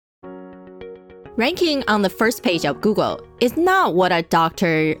Ranking on the first page of Google is not what a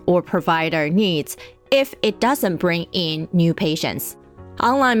doctor or provider needs if it doesn't bring in new patients.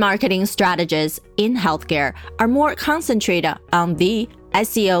 Online marketing strategies in healthcare are more concentrated on the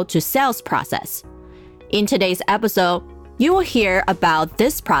SEO to sales process. In today's episode, you will hear about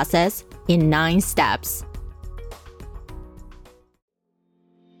this process in 9 steps.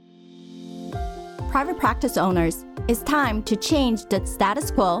 Private practice owners, it's time to change the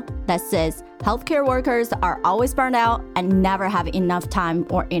status quo that says healthcare workers are always burned out and never have enough time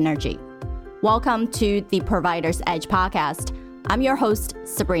or energy. Welcome to the Provider's Edge podcast. I'm your host,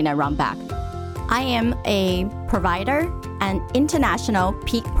 Sabrina Runbeck. I am a provider, an international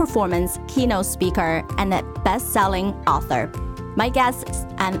peak performance keynote speaker, and a best-selling author. My guests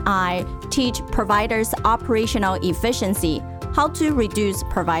and I teach providers operational efficiency, how to reduce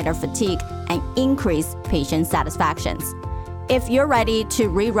provider fatigue, and increase patient satisfactions. If you're ready to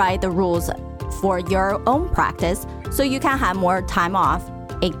rewrite the rules for your own practice so you can have more time off,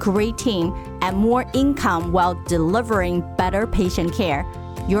 a great team, and more income while delivering better patient care,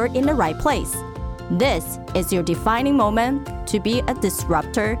 you're in the right place. This is your defining moment to be a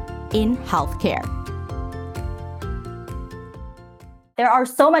disruptor in healthcare. There are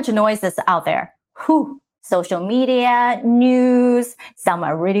so much noises out there. Social media, news, some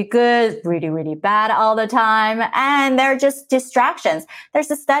are really good, really bad all the time, and they're just distractions.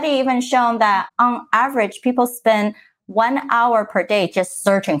 There's a study even shown that on average, people spend 1 hour per day just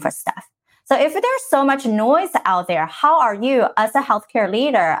searching for stuff. So if there's so much noise out there, how are you as a healthcare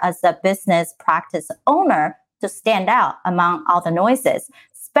leader, as a business practice owner, to stand out among all the noises?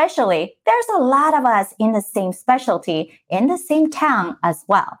 Especially, there's a lot of us in the same specialty, in the same town as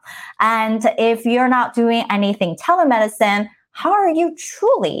well. And if you're not doing anything telemedicine, how are you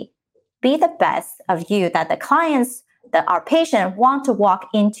truly be the best of you that the clients, that our patient want to walk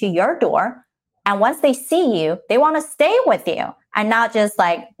into your door? And once they see you, they want to stay with you and not just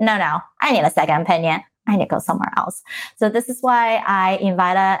like, no, I need a second opinion. I need to go somewhere else. So this is why I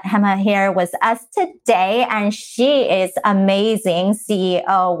invited Hema here with us today. And she is amazing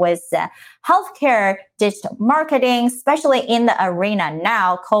CEO with healthcare digital marketing, especially in the arena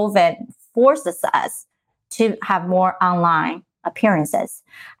now. COVID forces us to have more online appearances.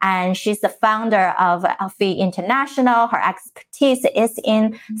 And she's the founder of Alfie International. Her expertise is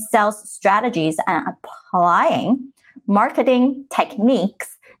in sales strategies and applying marketing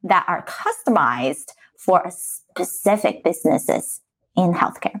techniques that are customized for specific businesses in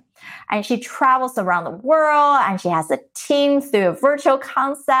healthcare. And she travels around the world, and she has a team through a virtual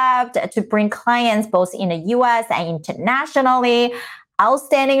concept to bring clients both in the US and internationally,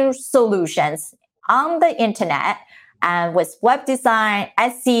 outstanding solutions on the internet, and with web design,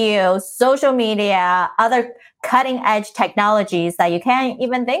 SEO, social media, other cutting edge technologies that you can't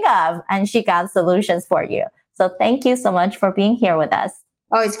even think of. And she got solutions for you. So thank you so much for being here with us.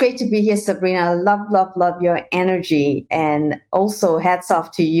 Oh, it's great to be here, Sabrina. I love your energy, and also hats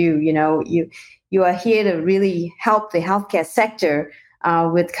off to you. You know, you are here to really help the healthcare sector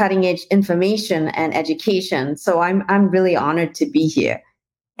with cutting edge information and education. So I'm really honored to be here.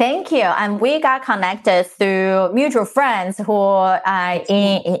 Thank you. And we got connected through mutual friends who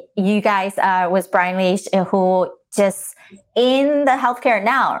you guys are with Brian Leach, who just in the healthcare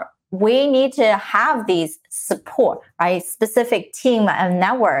now. We need to have these support, right? Specific team and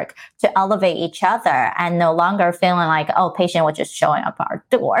network to elevate each other and no longer feeling like, patient was just showing up our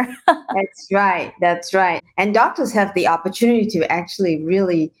door. That's right. And doctors have the opportunity to actually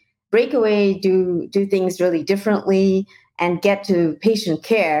really break away, do things really differently, and get to patient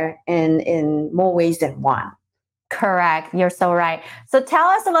care in more ways than one. Correct. You're so right. So tell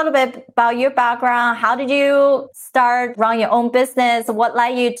us a little bit about your background. How did you start running your own business? What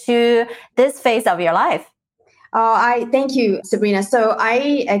led you to this phase of your life? I thank you, Sabrina. So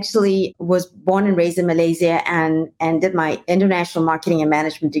I actually was born and raised in Malaysia and did my international marketing and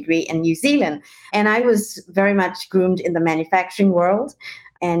management degree in New Zealand. And I was very much groomed in the manufacturing world.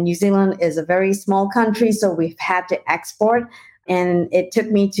 And New Zealand is a very small country, so we've had to export. And it took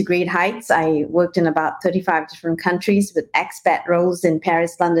me to great heights. I worked in about 35 different countries with expat roles in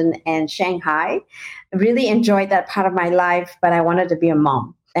Paris, London, and Shanghai. I really enjoyed that part of my life, but I wanted to be a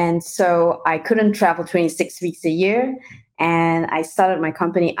mom. And so I couldn't travel 26 weeks a year. And I started my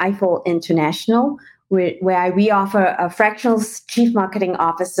company, iFold International, where we offer a fractional chief marketing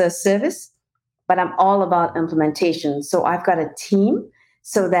officer service, but I'm all about implementation. So I've got a team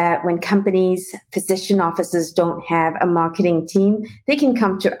so that when companies, physician offices don't have a marketing team, they can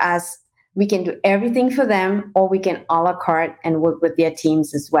come to us. We can do everything for them, or we can a la carte and work with their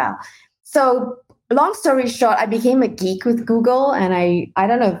teams as well. So long story short, I became a geek with Google, and I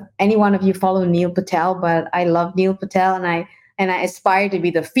don't know if any one of you follow Neil Patel, but I love Neil Patel, and I aspire to be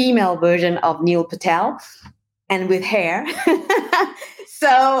the female version of Neil Patel, and with hair.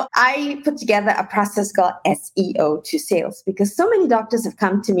 So I put together a process called SEO to sales, because so many doctors have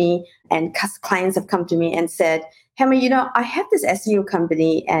come to me and clients have come to me and said, Hema, I have this SEO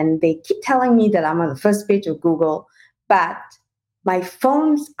company and they keep telling me that I'm on the first page of Google, but my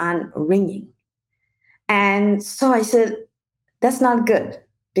phones aren't ringing. And so I said, that's not good,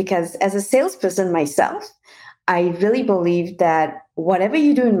 because as a salesperson myself, I really believe that whatever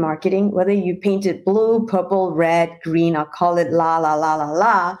you do in marketing, whether you paint it blue, purple, red, green, or call it la, la, la, la,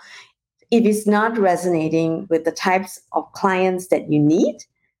 la, if it's not resonating with the types of clients that you need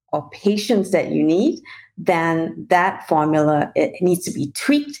or patients that you need, then that formula, it needs to be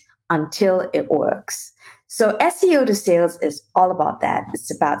tweaked until it works. So SEO to sales is all about that.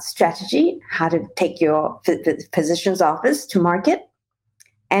 It's about strategy, how to take your physician's office to market.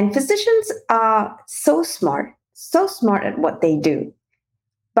 And physicians are so smart at what they do.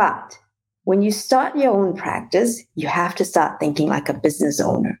 But when you start your own practice, you have to start thinking like a business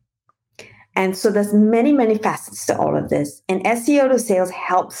owner. And so there's many, many facets to all of this. And SEO to sales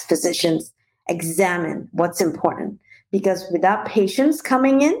helps physicians examine what's important, because without patients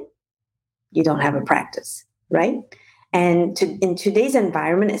coming in, you don't have a practice, right? And in today's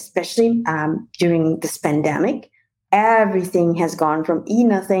environment, especially during this pandemic, everything has gone from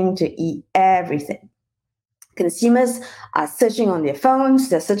E-nothing to E-everything. Consumers are searching on their phones,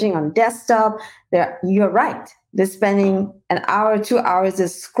 they're searching on desktop. You're right. They're spending an hour, 2 hours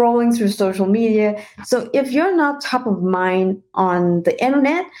just scrolling through social media. So if you're not top of mind on the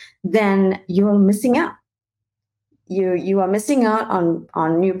internet, then you're missing out. You are missing out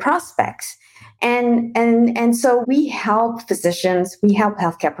on new prospects. And so we help physicians, we help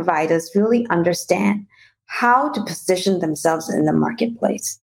healthcare providers really understand how to position themselves in the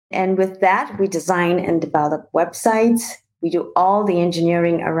marketplace. And with that, we design and develop websites. We do all the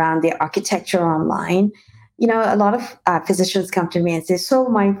engineering around the architecture online. A lot of physicians come to me and say, so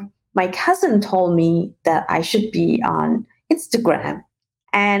my cousin told me that I should be on Instagram.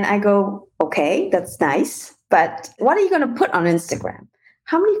 And I go, okay, that's nice. But what are you going to put on Instagram?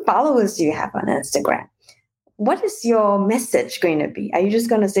 How many followers do you have on Instagram? What is your message going to be? Are you just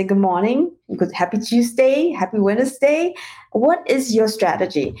going to say good morning, good happy Tuesday, happy Wednesday? What is your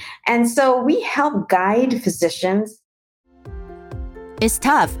strategy? And so we help guide physicians. It's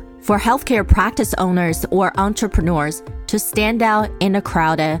tough for healthcare practice owners or entrepreneurs to stand out in a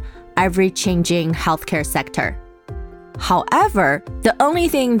crowded, ever-changing healthcare sector. However, the only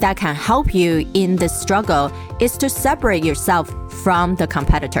thing that can help you in this struggle is to separate yourself from the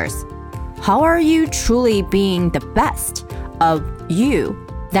competitors. How are you truly being the best of you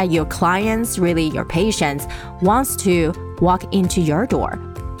that your clients, really your patients, wants to walk into your door?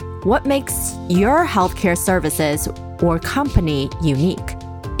 What makes your healthcare services or company unique?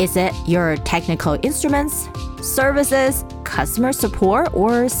 Is it your technical instruments, services, customer support,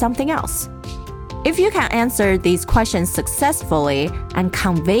 or something else? If you can answer these questions successfully and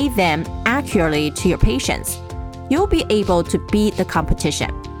convey them accurately to your patients, you'll be able to beat the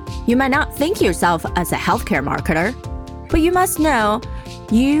competition. You might not think yourself as a healthcare marketer, but you must know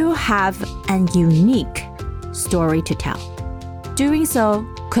you have a unique story to tell. Doing so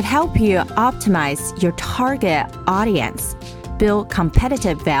could help you optimize your target audience, build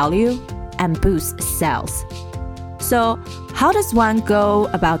competitive value, and boost sales. So, how does one go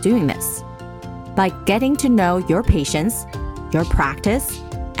about doing this? By getting to know your patients, your practice,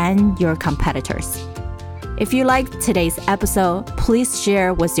 and your competitors. If you liked today's episode, please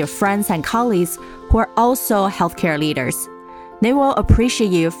share with your friends and colleagues who are also healthcare leaders. They will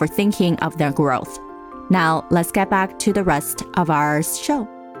appreciate you for thinking of their growth. Now, let's get back to the rest of our show.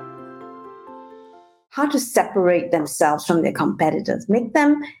 How to separate themselves from their competitors, make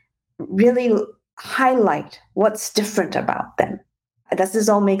them really highlight what's different about them. Does this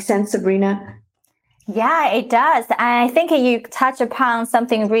all make sense, Sabrina? Yeah, it does. And I think you touch upon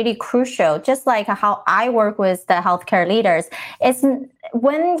something really crucial, just like how I work with the healthcare leaders. It's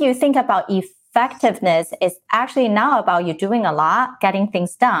when you think about effectiveness, it's actually not about you doing a lot, getting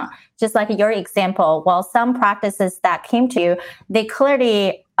things done. Just like your example, well, some practices that came to you, they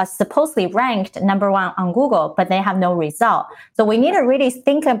clearly are supposedly ranked number one on Google, but they have no result. So we need to really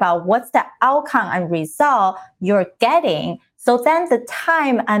think about what's the outcome and result you're getting. So then the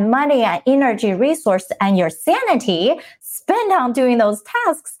time and money and energy, resource, and your sanity spent on doing those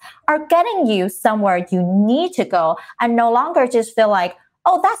tasks are getting you somewhere you need to go, and no longer just feel like,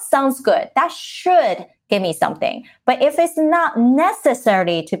 oh, that sounds good. That should give me something. But if it's not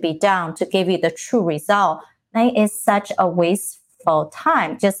necessary to be done to give you the true result, then it's such a wasteful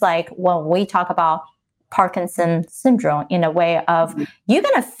time. Just like when we talk about Parkinson's syndrome, in a way of you're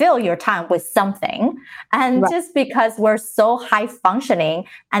going to fill your time with something. And just because we're so high functioning,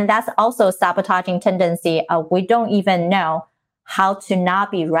 and that's also a sabotaging tendency of we don't even know how to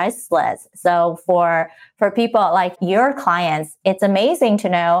not be restless. So for people like your clients, it's amazing to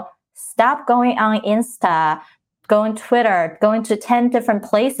know, stop going on Insta, going Twitter, going to 10 different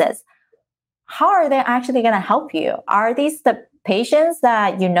places. How are they actually going to help you? Are these the patients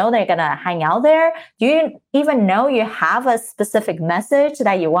that you know they're going to hang out there? Do you even know you have a specific message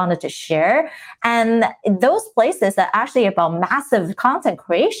that you wanted to share? And those places are actually about massive content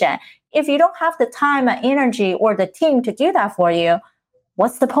creation. If you don't have the time and energy or the team to do that for you,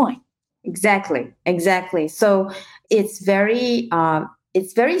 what's the point? Exactly. So it's very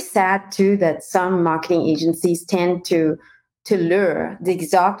sad too that some marketing agencies tend to lure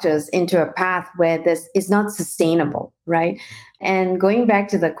these doctors into a path where this is not sustainable, right? And going back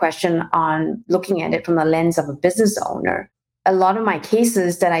to the question on looking at it from the lens of a business owner, a lot of my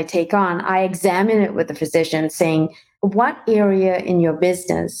cases that I take on, I examine it with the physician saying, what area in your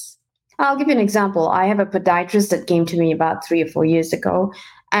business? I'll give you an example. I have a podiatrist that came to me about 3 or 4 years ago,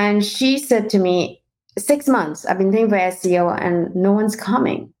 and she said to me, 6 months, I've been doing for SEO and no one's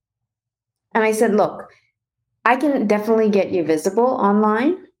coming. And I said, look, I can definitely get you visible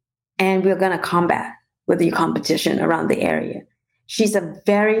online, and we're going to combat with your competition around the area. She's a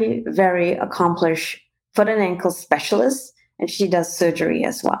very, very accomplished foot and ankle specialist, and she does surgery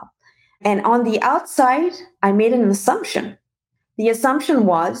as well. And on the outside, I made an assumption. The assumption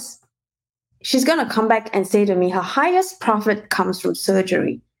was she's going to come back and say to me, her highest profit comes from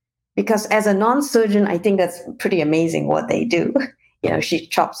surgery. Because as a non-surgeon, I think that's pretty amazing what they do. She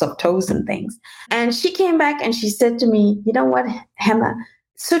chops off toes and things. And she came back and she said to me, you know what, Hema,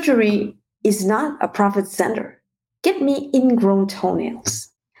 surgery is not a profit center. Get me ingrown toenails.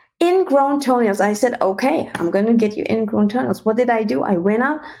 Ingrown toenails. I said, okay, I'm going to get you ingrown toenails. What did I do? I went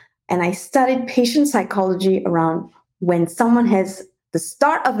out and I studied patient psychology around when someone has the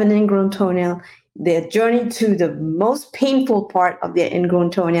start of an ingrown toenail, their journey to the most painful part of their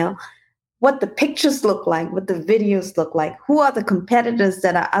ingrown toenail, what the pictures look like, what the videos look like, who are the competitors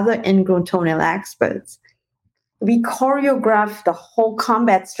that are other ingrown toenail experts. We choreographed the whole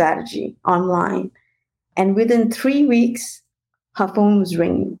combat strategy online. And within 3 weeks, her phone was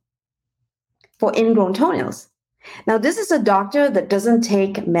ringing for ingrown toenails. Now, this is a doctor that doesn't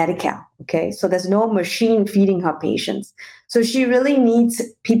take Medi-Cal, okay? So there's no machine feeding her patients. So she really needs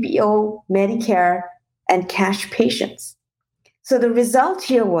PPO, Medicare, and cash patients. So the result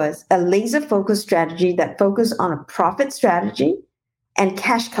here was a laser-focused strategy that focused on a profit strategy and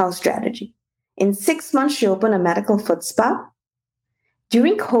cash cow strategy. In 6 months, she opened a medical foot spa.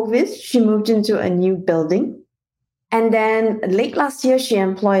 During COVID, she moved into a new building. And then late last year, she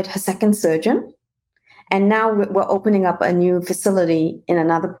employed her second surgeon. And now we're opening up a new facility in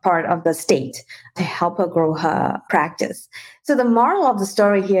another part of the state to help her grow her practice. So the moral of the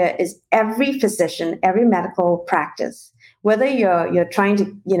story here is every physician, every medical practice, whether you're trying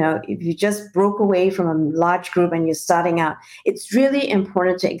to, if you just broke away from a large group and you're starting out, it's really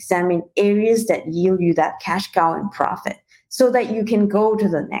important to examine areas that yield you that cash cow and profit so that you can go to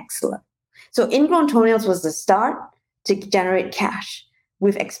the next level. So ingrown toenails was the start to generate cash.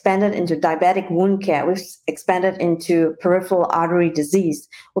 We've expanded into diabetic wound care. We've expanded into peripheral artery disease.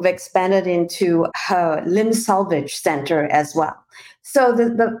 We've expanded into her limb salvage center as well. So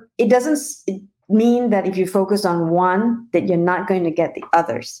it doesn't mean that if you focus on one, that you're not going to get the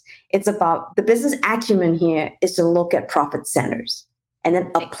others. It's about the business acumen here is to look at profit centers and then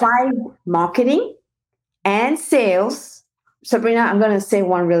apply marketing and sales. Sabrina, I'm going to say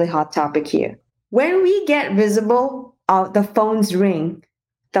one really hot topic here. When we get visible, the phones ring.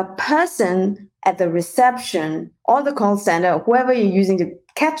 The person at the reception or the call center, whoever you're using to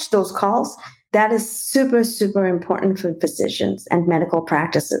catch those calls, that is super, super important for physicians and medical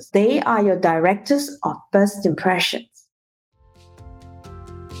practices. They are your directors of first impressions.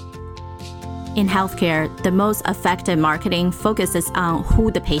 In healthcare, the most effective marketing focuses on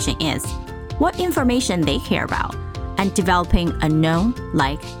who the patient is, what information they care about, and developing a know,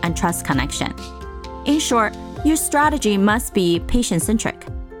 like, and trust connection. In short, your strategy must be patient-centric.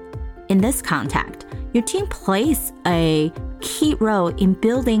 In this context, your team plays a key role in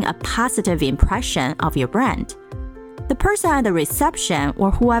building a positive impression of your brand. The person at the reception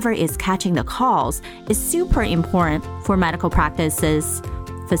or whoever is catching the calls is super important for medical practices,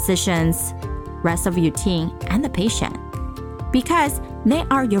 physicians, rest of your team, and the patient. because they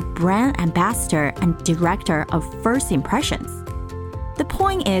are your brand ambassador and director of first impressions. The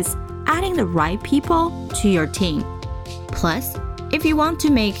point is adding the right people to your team. Plus, if you want to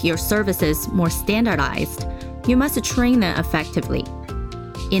make your services more standardized, you must train them effectively.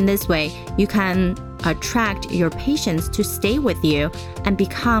 In this way, you can attract your patients to stay with you and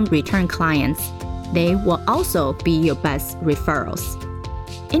become return clients. They will also be your best referrals.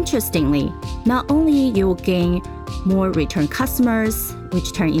 Interestingly, not only you will gain more return customers,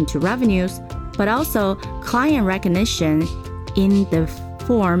 which turn into revenues, but also client recognition in the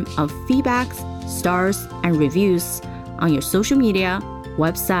form of feedbacks, stars, and reviews on your social media,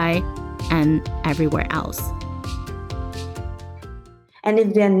 website, and everywhere else. And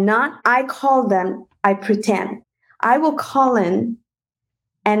if they're not, I call them, I pretend. I will call in,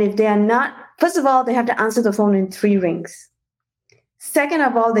 and if they are not, first of all, they have to answer the phone in 3 rings. Second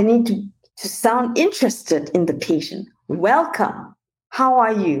of all, they need to sound interested in the patient. Welcome. How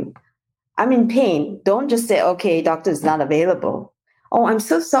are you? I'm in pain. Don't just say, okay, doctor is not available. Oh, I'm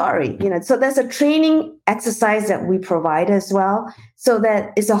so sorry. So there's a training exercise that we provide as well. So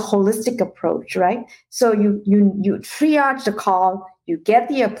that it's a holistic approach, right? So you triage the call, you get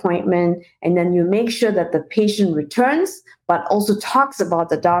the appointment, and then you make sure that the patient returns, but also talks about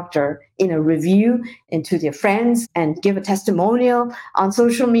the doctor in a review and to their friends and give a testimonial on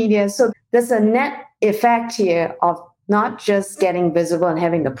social media. So there's a net effect here of not just getting visible and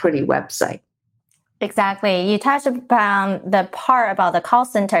having a pretty website. Exactly. You touched upon the part about the call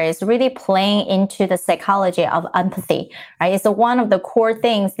center is really playing into the psychology of empathy, right? It's one of the core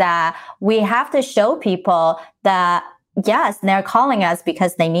things that we have to show people that, yes, they're calling us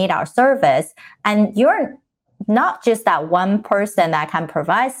because they need our service. And you're not just that one person that can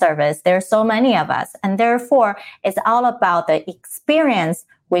provide service. There's so many of us. And therefore, it's all about the experience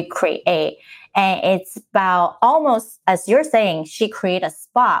we create. And it's about almost, as you're saying, she create a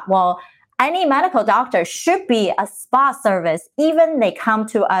spot. Well, any medical doctor should be a spa service, even they come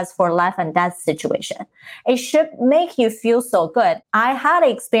to us for life and death situation. It should make you feel so good. I had an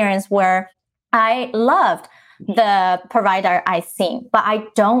experience where I loved the provider I seen, but I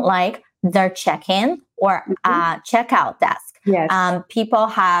don't like their check-in or checkout desk. Yes.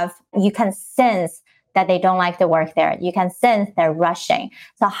 People you can sense that they don't like the work there. You can sense they're rushing.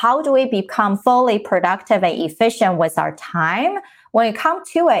 So how do we become fully productive and efficient with our time? When it comes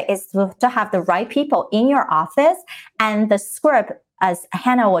to it, is to have the right people in your office, and the script, as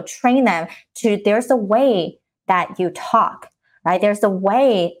Hannah will train them there's a way that you talk, right? There's a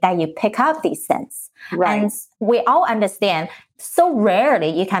way that you pick up these things. Right. And we all understand so rarely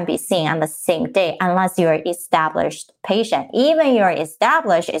you can be seen on the same day unless you're established patient. Even you're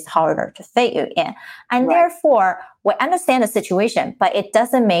established, it's harder to fit you in. And therefore, we understand the situation, but it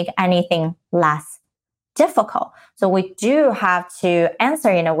doesn't make anything less difficult. So we do have to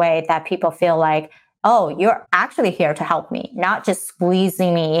answer in a way that people feel like, oh, you're actually here to help me, not just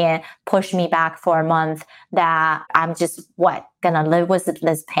squeezing me in, push me back for a month that I'm just gonna live with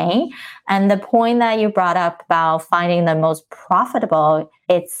this pain. And the point that you brought up about finding the most profitable,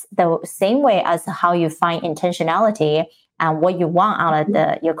 it's the same way as how you find intentionality and what you want out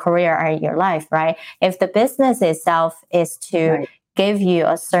of your career or your life, right? If the business itself is to give you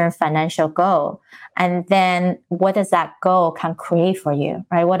a certain financial goal, and then what does that goal can create for you,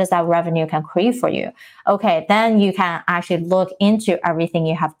 right? What does that revenue can create for you? Okay, then you can actually look into everything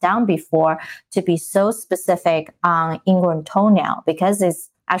you have done before to be so specific on ingrown toenail, because it's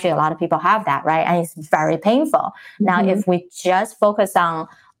actually a lot of people have that, right? And it's very painful. Now, if we just focus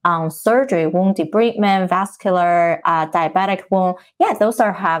on surgery, wound debridement, vascular, diabetic wound, those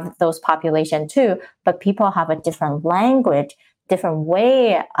have those population too, but people have a different language, different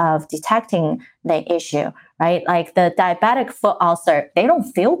way of detecting the issue, right? Like the diabetic foot ulcer, they don't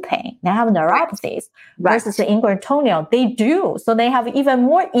feel pain. They have neuropathies. Versus the ingrown toenail, they do. So they have even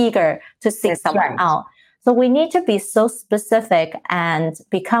more eager to seek someone out. So we need to be so specific and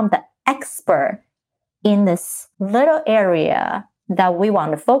become the expert in this little area that we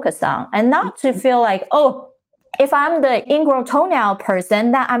want to focus on, and not to feel like, oh, if I'm the ingrown toenail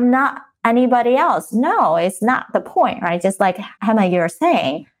person, that I'm not anybody else. No, it's not the point, right? Just like Hannah, you're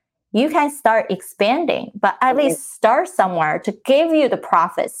saying, you can start expanding, but at least start somewhere to give you the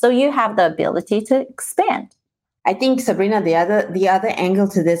profits so you have the ability to expand. I think, Sabrina, the other angle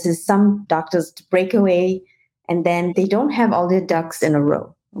to this is some doctors break away and then they don't have all their ducks in a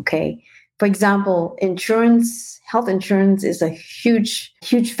row. Okay. For example, health insurance is a huge,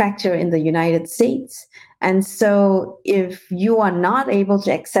 huge factor in the United States. And so if you are not able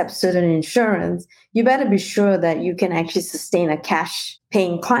to accept certain insurance, you better be sure that you can actually sustain a cash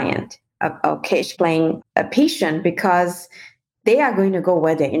paying client, a cash paying patient, because they are going to go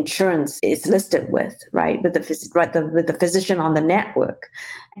where their insurance is listed with, right? With the physician on the network.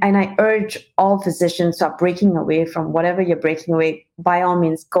 And I urge all physicians who are breaking away from whatever you're breaking away, by all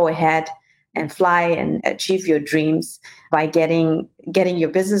means, go ahead and fly and achieve your dreams by getting your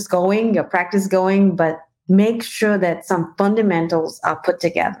business going, your practice going, but make sure that some fundamentals are put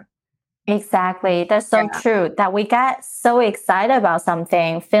together. Exactly. That's so true that we get so excited about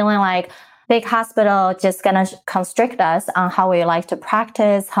something, feeling like big hospital just gonna constrict us on how we like to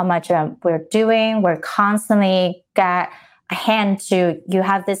practice, how much we're doing. We're constantly get a hand to, you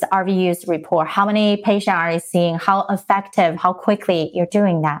have this RVUs report. How many patients are you seeing? How effective, how quickly you're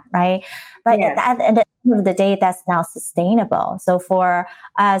doing that, right? But at the end of the day, that's not sustainable. So for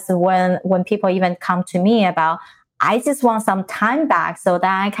us, when people even come to me about, I just want some time back so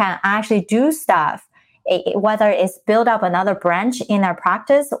that I can actually do stuff, whether it's build up another branch in their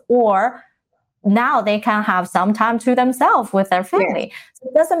practice or now they can have some time to themselves with their family. Yeah. So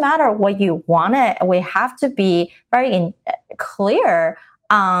it doesn't matter what you want it. We have to be very clear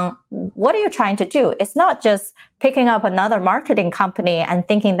on what are you trying to do. It's not just picking up another marketing company and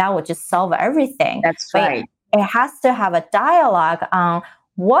thinking that would just solve everything. That's right. It has to have a dialogue on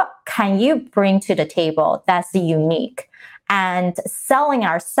what can you bring to the table that's unique. And selling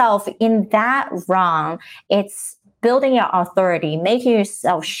ourselves in that realm, it's building your authority, making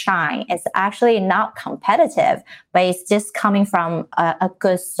yourself shine. It's actually not competitive, but it's just coming from a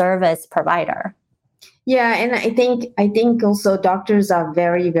good service provider. Yeah, and I think also doctors are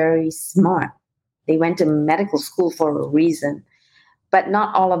very, very smart. They went to medical school for a reason, but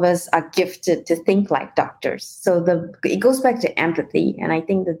not all of us are gifted to think like doctors. So it goes back to empathy, and I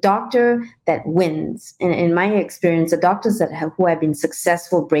think the doctor that wins, in my experience, the doctors who have been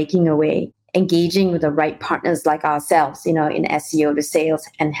successful breaking away, engaging with the right partners like ourselves, in SEO, the sales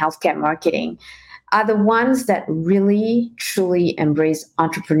and healthcare marketing, are the ones that really, truly embrace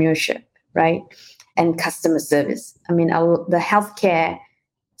entrepreneurship, right? And customer service. I mean, the healthcare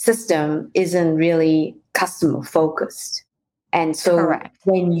system isn't really customer focused. And so Correct.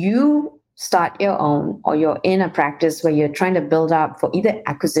 When you start your own or you're in a practice where you're trying to build up for either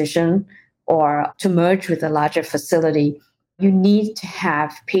acquisition or to merge with a larger facility, you need to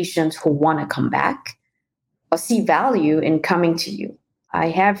have patients who want to come back or see value in coming to you. I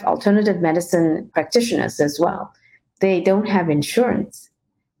have alternative medicine practitioners as well. They don't have insurance,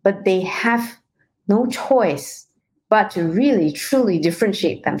 but they have no choice but to really, truly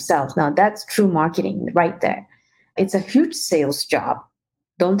differentiate themselves. Now, that's true marketing right there. It's a huge sales job.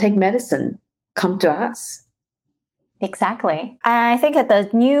 Don't take medicine. Come to us. Exactly. I think that the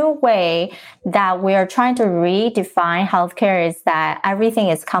new way that we are trying to redefine healthcare is that everything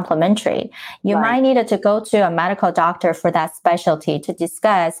is complementary. You might need to go to a medical doctor for that specialty to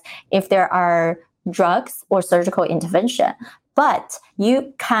discuss if there are drugs or surgical intervention. But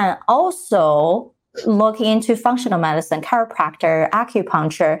you can also look into functional medicine, chiropractor,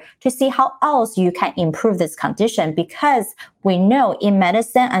 acupuncture to see how else you can improve this condition, because we know in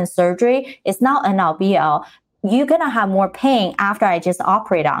medicine and surgery, it's not an all be all. You're going to have more pain after I just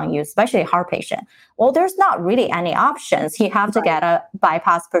operate on you, especially heart patient. Well, there's not really any options. You have to get a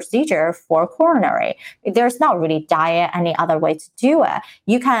bypass procedure for coronary. There's not really any other way to do it.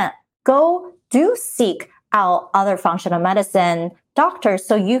 You can seek out other functional medicine doctors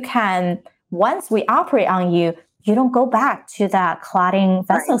so you can, once we operate on you, you don't go back to that clotting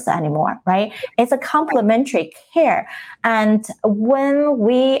vessels anymore, right? It's a complementary care. And when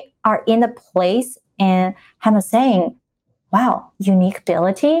we are in a place and I'm saying, wow, unique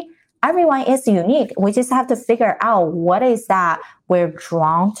ability. Everyone is unique. We just have to figure out what is that we're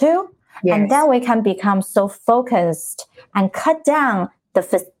drawn to. Yes. And then we can become so focused and cut down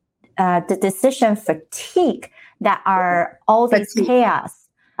the decision fatigue that are all these chaos.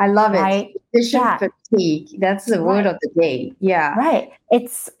 I love it. Decision fatigue. That's the word of the day. Yeah. Right.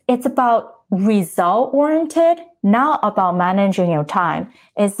 It's about result oriented, not about managing your time.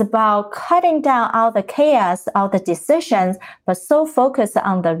 It's about cutting down all the chaos, all the decisions, but so focused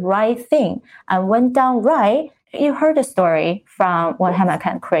on the right thing. And when done right, you heard the story from what Hema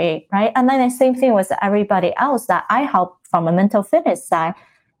can create, right? And then the same thing with everybody else that I help from a mental fitness side.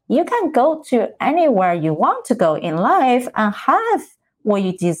 You can go to anywhere you want to go in life and have what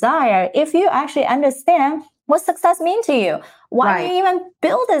you desire if you actually understand what success means to you. Why do you even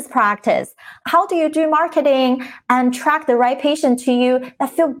build this practice? How do you do marketing and track the right patient to you that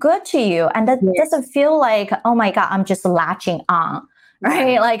feel good to you and that doesn't feel like, oh my God, I'm just latching on,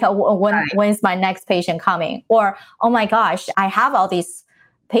 right? Like when's my next patient coming? Or, oh my gosh, I have all these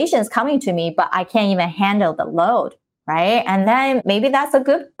patients coming to me, but I can't even handle the load. right? And then maybe that's a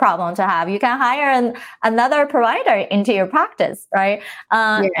good problem to have. You can hire another provider into your practice, right?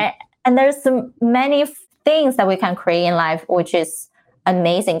 And there's many things that we can create in life, which is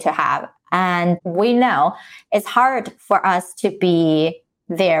amazing to have. And we know it's hard for us to be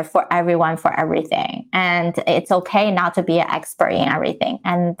there for everyone, for everything. And it's okay not to be an expert in everything.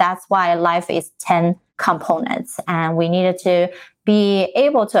 And that's why life is 10 components. And we needed to be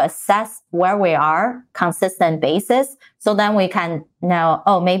able to assess where we are consistent basis. So then we can know,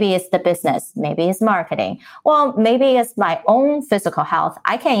 oh, maybe it's the business, maybe it's marketing. Well, maybe it's my own physical health.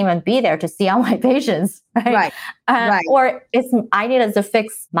 I can't even be there to see all my patients, right? Or I needed to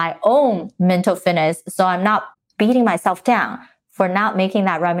fix my own mental fitness. So I'm not beating myself down for not making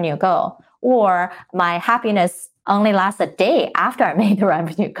that revenue goal, or my happiness only lasts a day after I made the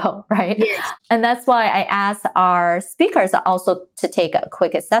revenue goal, right? Yes. And that's why I ask our speakers also to take a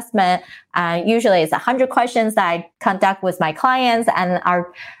quick assessment. Usually it's 100 questions that I conduct with my clients, and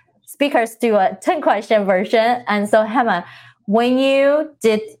our speakers do a 10-question version. And so, Hema, when you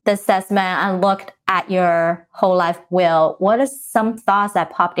did the assessment and looked at your whole life wheel, what are some thoughts that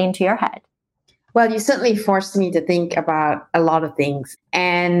popped into your head? Well, you certainly forced me to think about a lot of things.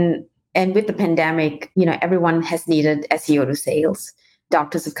 And with the pandemic, everyone has needed SEO to sales.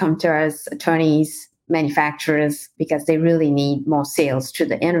 Doctors have come to us, attorneys, manufacturers, because they really need more sales through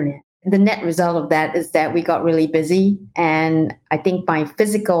the internet. The net result of that is that we got really busy. And I think my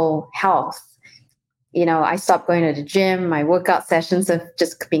physical health, I stopped going to the gym. My workout sessions have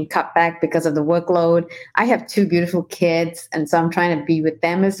just been cut back because of the workload. I have 2 beautiful kids, and so I'm trying to be with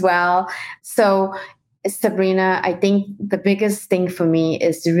them as well. So, Sabrina, I think the biggest thing for me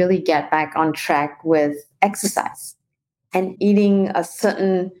is to really get back on track with exercise and eating a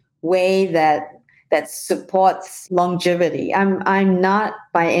certain way that supports longevity. I'm not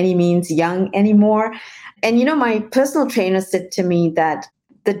by any means young anymore. And my personal trainer said to me that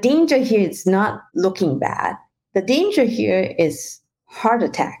the danger here is not looking bad. The danger here is heart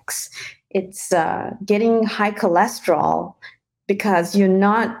attacks. It's getting high cholesterol because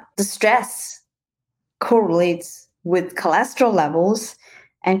the stress correlates with cholesterol levels,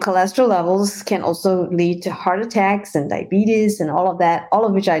 and cholesterol levels can also lead to heart attacks and diabetes and all of that, all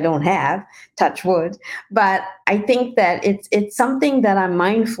of which I don't have, touch wood. But I think that it's something that I'm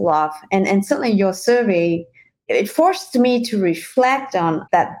mindful of. And certainly your survey, it forced me to reflect on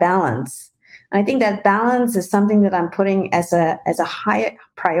that balance. And I think that balance is something that I'm putting as a high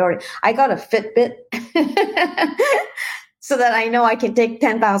priority. I got a Fitbit so that I know I can take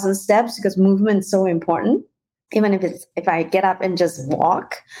 10,000 steps, because movement is so important. Even if I get up and just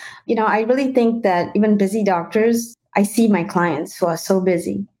walk, I really think that even busy doctors, I see my clients who are so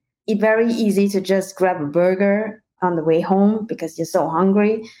busy. It's very easy to just grab a burger on the way home because you're so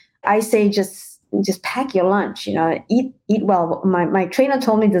hungry. I say just pack your lunch, eat well. My trainer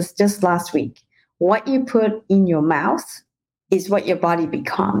told me this just last week. What you put in your mouth is what your body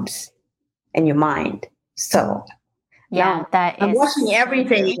becomes, and your mind. So I'm watching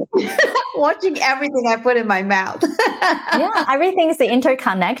everything. Watching everything I put in my mouth. Yeah, everything is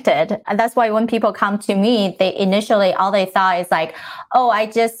interconnected. And that's why when people come to me, they initially, all they thought is like, oh, I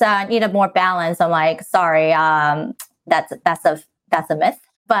just need a more balance. I'm like, sorry, that's a myth.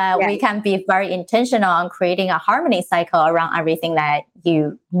 But we can be very intentional on creating a harmony cycle around everything that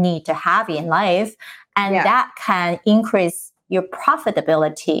you need to have in life. And that can increase your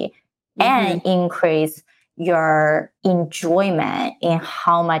profitability and increase your enjoyment in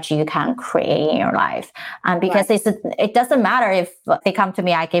how much you can create in your life. Because it doesn't matter if they come to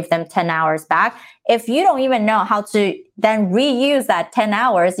me, I give them 10 hours back. If you don't even know how to then reuse that 10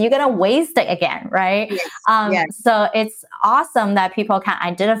 hours, you're going to waste it again, right? So it's awesome that people can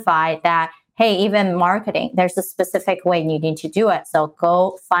identify that, hey, even marketing, there's a specific way you need to do it. So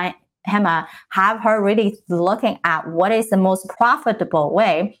go find Hema, have her really looking at what is the most profitable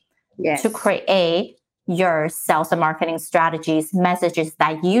way to create your sales and marketing strategies, messages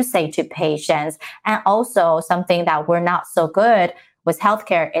that you say to patients. And also something that we're not so good with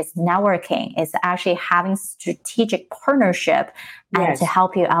healthcare is networking, is actually having strategic partnership and to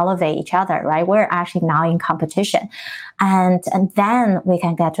help you elevate each other, right? We're actually now in competition. And then we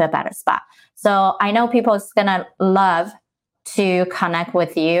can get to a better spot. So I know people is going to love to connect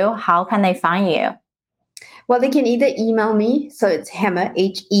with you. How can they find you? Well, they can either email me. So it's Hema,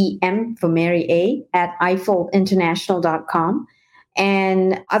 H-E-M for Mary A, at ifoldinternational.com.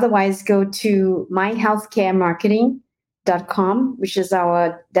 And otherwise go to myhealthcaremarketing.com, which is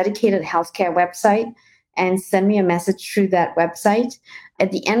our dedicated healthcare website, and send me a message through that website.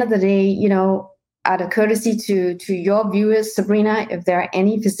 At the end of the day, out of courtesy to your viewers, Sabrina, if there are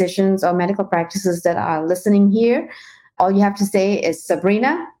any physicians or medical practices that are listening here, all you have to say is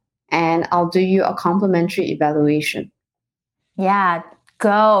Sabrina, and I'll do you a complimentary evaluation. Yeah,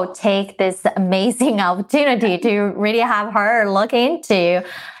 go take this amazing opportunity to really have her look into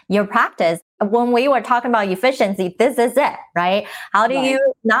your practice. When we were talking about efficiency, this is it, right? How do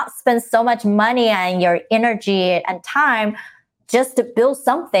you not spend so much money and your energy and time just to build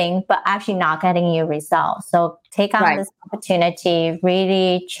something, but actually not getting you results? So take on this opportunity,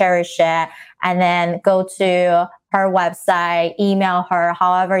 really cherish it, and then go to her website, email her,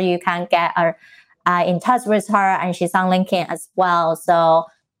 however you can get her in touch with her, and she's on LinkedIn as well. So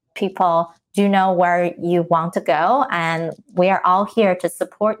people do know where you want to go, and we are all here to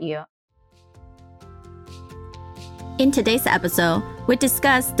support you. In today's episode, we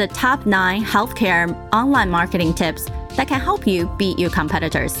discussed the top 9 healthcare online marketing tips that can help you beat your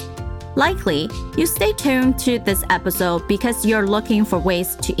competitors. Likely, you stay tuned to this episode because you're looking for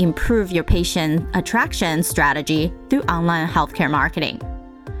ways to improve your patient attraction strategy through online healthcare marketing.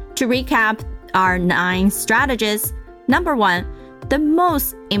 To recap our 9 strategies, number 1, the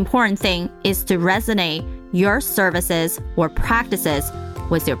most important thing is to resonate your services or practices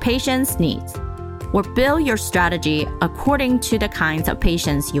with your patients' needs, or build your strategy according to the kinds of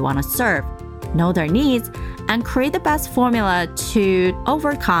patients you want to serve, know their needs, and create the best formula to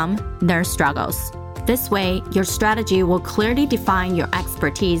overcome their struggles. This way, your strategy will clearly define your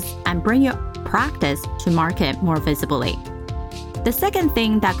expertise and bring your practice to market more visibly. The second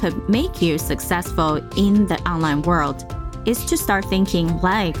thing that could make you successful in the online world is to start thinking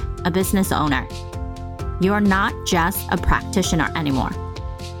like a business owner. You are not just a practitioner anymore.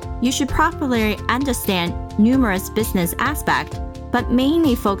 You should properly understand numerous business aspects, but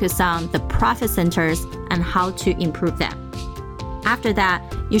mainly focus on the profit centers and how to improve them. After that,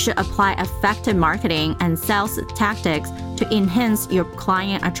 you should apply effective marketing and sales tactics to enhance your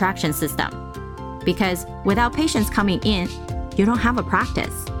client attraction system. Because without patients coming in, you don't have a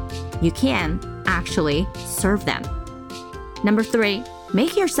practice. You can actually serve them. Number 3,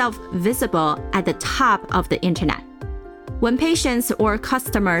 make yourself visible at the top of the internet. When patients or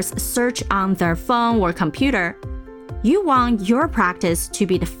customers search on their phone or computer, you want your practice to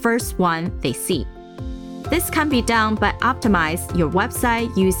be the first one they see. This can be done by optimizing your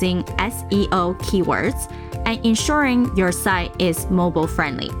website using SEO keywords and ensuring your site is mobile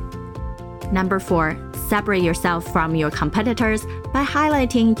friendly. Number 4, separate yourself from your competitors by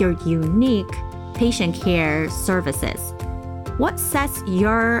highlighting your unique patient care services. What sets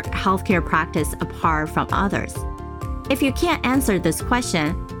your healthcare practice apart from others? If you can't answer this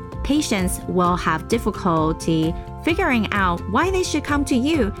question, patients will have difficulty figuring out why they should come to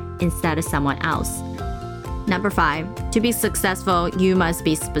you instead of someone else. Number 5, to be successful, you must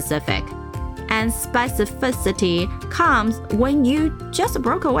be specific. And specificity comes when you just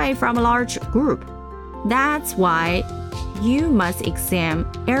broke away from a large group. That's why you must examine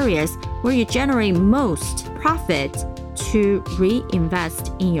areas where you generate most profit to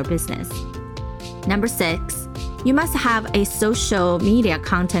reinvest in your business. Number 6, you must have a social media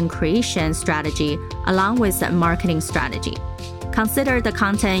content creation strategy along with a marketing strategy. Consider the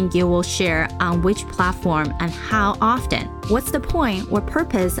content you will share on which platform and how often. What's the point or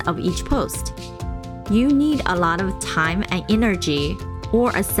purpose of each post? You need a lot of time and energy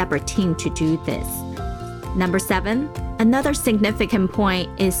or a separate team to do this. Number 7, another significant point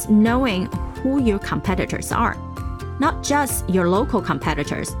is knowing who your competitors are. Not just your local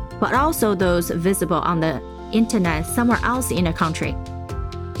competitors, but also those visible on the internet somewhere else in the country.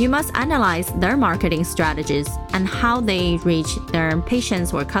 You must analyze their marketing strategies and how they reach their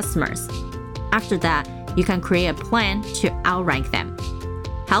patients or customers. After that, you can create a plan to outrank them.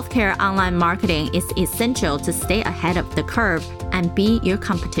 Healthcare online marketing is essential to stay ahead of the curve and beat your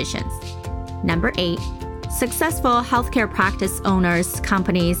competitions. Number 8, successful healthcare practice owners,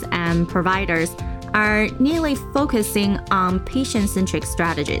 companies, and providers are nearly focusing on patient-centric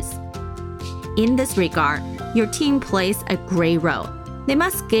strategies. In this regard, your team plays a great role. They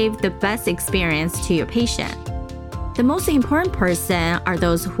must give the best experience to your patient. The most important person are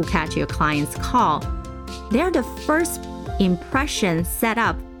those who catch your client's call. They're the first impression set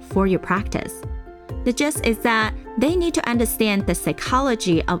up for your practice. The gist is that they need to understand the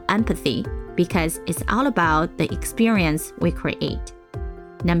psychology of empathy because it's all about the experience we create.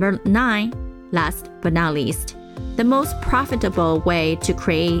 Number 9, last but not least, the most profitable way to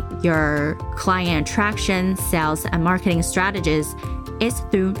create your client attraction, sales, and marketing strategies is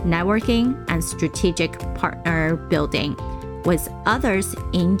through networking and strategic partner building with others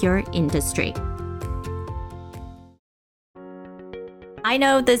in your industry. I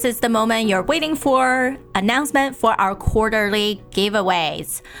know this is the moment you're waiting for, announcement for our quarterly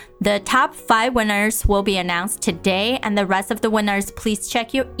giveaways. The top 5 winners will be announced today, and the rest of the winners, please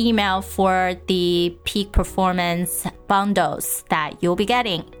check your email for the peak performance bundles that you'll be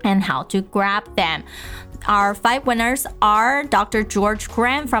getting and how to grab them. Our 5 winners are Dr. George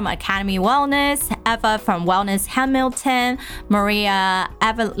Grant from Academy Wellness, Eva from Wellness Hamilton, Maria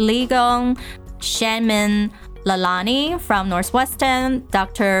Avaligon, Shanmin Lalani from Northwestern,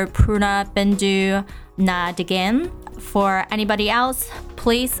 Dr. Pruna Bindu Nadigan. For anybody else,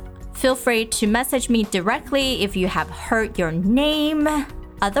 please feel free to message me directly if you have heard your name.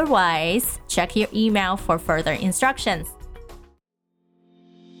 Otherwise, check your email for further instructions.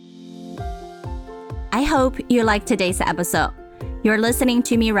 I hope you liked today's episode. You're listening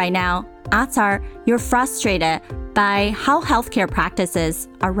to me right now. Odds are you're frustrated by how healthcare practices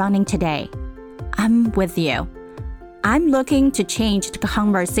are running today. I'm with you. I'm looking to change the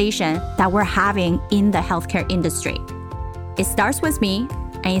conversation that we're having in the healthcare industry. It starts with me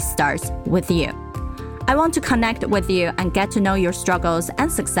and it starts with you. I want to connect with you and get to know your struggles and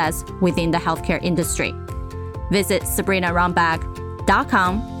success within the healthcare industry. Visit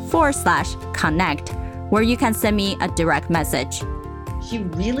sabrinarumback.com/connect, where you can send me a direct message. She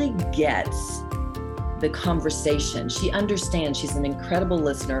really gets the conversation. She understands. She's an incredible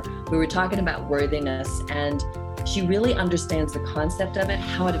listener. We were talking about worthiness, and she really understands the concept of it,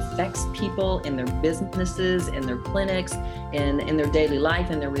 how it affects people in their businesses, in their clinics, in their daily life,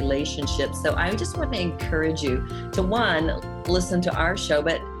 in their relationships. So I just want to encourage you to, one, listen to our show,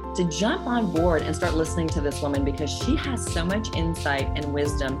 but to jump on board and start listening to this woman, because she has so much insight and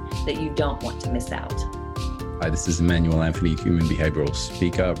wisdom that you don't want to miss out. Hi, this is Emmanuel Anthony, human behavioral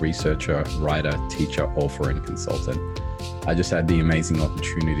speaker, researcher, writer, teacher, author, and consultant. I just had the amazing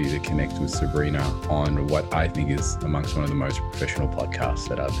opportunity to connect with Sabrina on what I think is amongst one of the most professional podcasts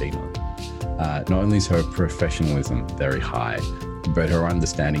that I've been on. Not only is her professionalism very high, but her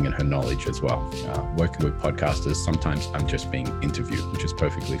understanding and her knowledge as well. Working with podcasters, sometimes I'm just being interviewed, which is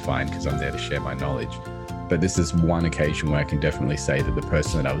perfectly fine because I'm there to share my knowledge. But this is one occasion where I can definitely say that the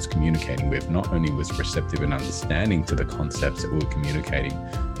person that I was communicating with not only was receptive and understanding to the concepts that we were communicating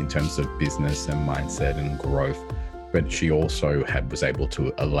in terms of business and mindset and growth, but she also was able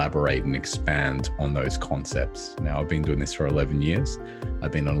to elaborate and expand on those concepts. Now, I've been doing this for 11 years.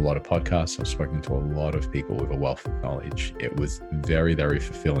 I've been on a lot of podcasts. I've spoken to a lot of people with a wealth of knowledge. It was very, very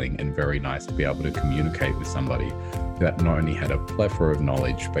fulfilling and very nice to be able to communicate with somebody that not only had a plethora of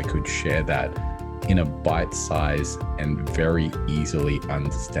knowledge, but could share that in a bite-sized and very easily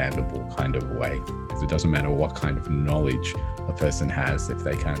understandable kind of way. Because it doesn't matter what kind of knowledge a person has, if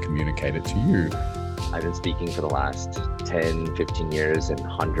they can't communicate it to you. I've been speaking for the last 10, 15 years in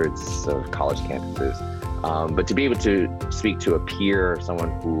hundreds of college campuses. But to be able to speak to a peer,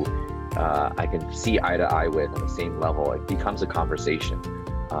 someone who I can see eye to eye with on the same level, it becomes a conversation.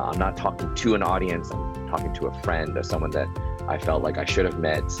 I'm not talking to an audience, I'm talking to a friend or someone that I felt like I should have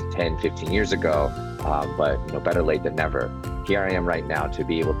met 10, 15 years ago, but better late than never. Here I am right now to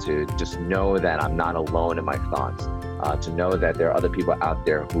be able to just know that I'm not alone in my thoughts, to know that there are other people out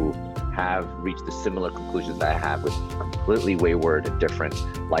there who have reached the similar conclusions that I have with completely wayward and different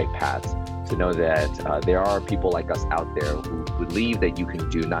life paths, to know that there are people like us out there who believe that you can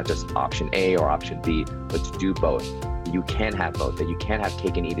do not just option A or option B, but to do both. You can have both, that you can have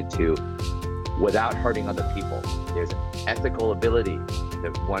cake and eat it too, without hurting other people. There's an ethical ability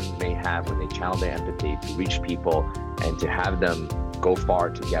that one may have when they channel their empathy to reach people and to have them go far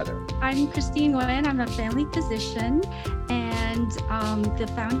together. I'm Christine Nguyen. I'm a family physician and the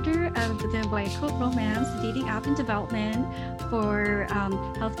founder of the White Coat Romance dating app and development for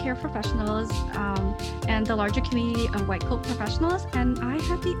healthcare professionals and the larger community of white coat professionals. And I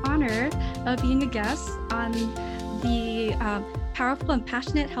have the honor of being a guest on the Powerful and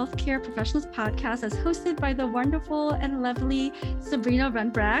Passionate Healthcare Professionals podcast, as hosted by the wonderful and lovely Sabrina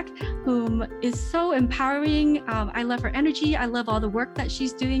Runbrack, whom is so empowering. I love her energy. I love all the work that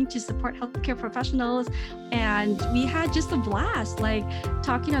she's doing to support healthcare professionals. And we had just a blast,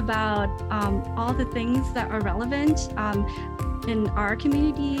 talking about all the things that are relevant in our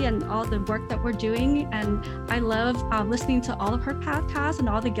community and all the work that we're doing. And I love listening to all of her podcasts and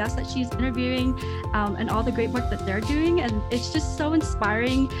all the guests that she's interviewing and all the great work that they're doing. And it's just so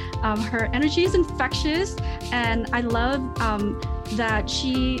inspiring. Her energy is infectious. And I love that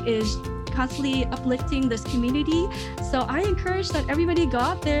she is constantly uplifting this community. So I encourage that everybody go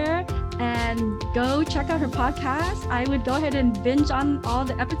out there and go check out her podcast. I would go ahead and binge on all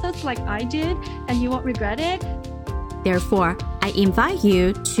the episodes like I did, and you won't regret it. Therefore, I invite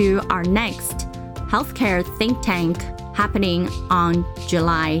you to our next Healthcare Think Tank happening on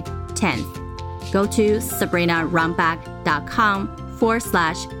July 10th. Go to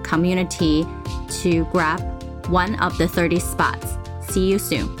sabrinarumback.com/community to grab one of the 30 spots. See you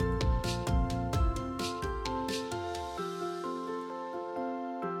soon.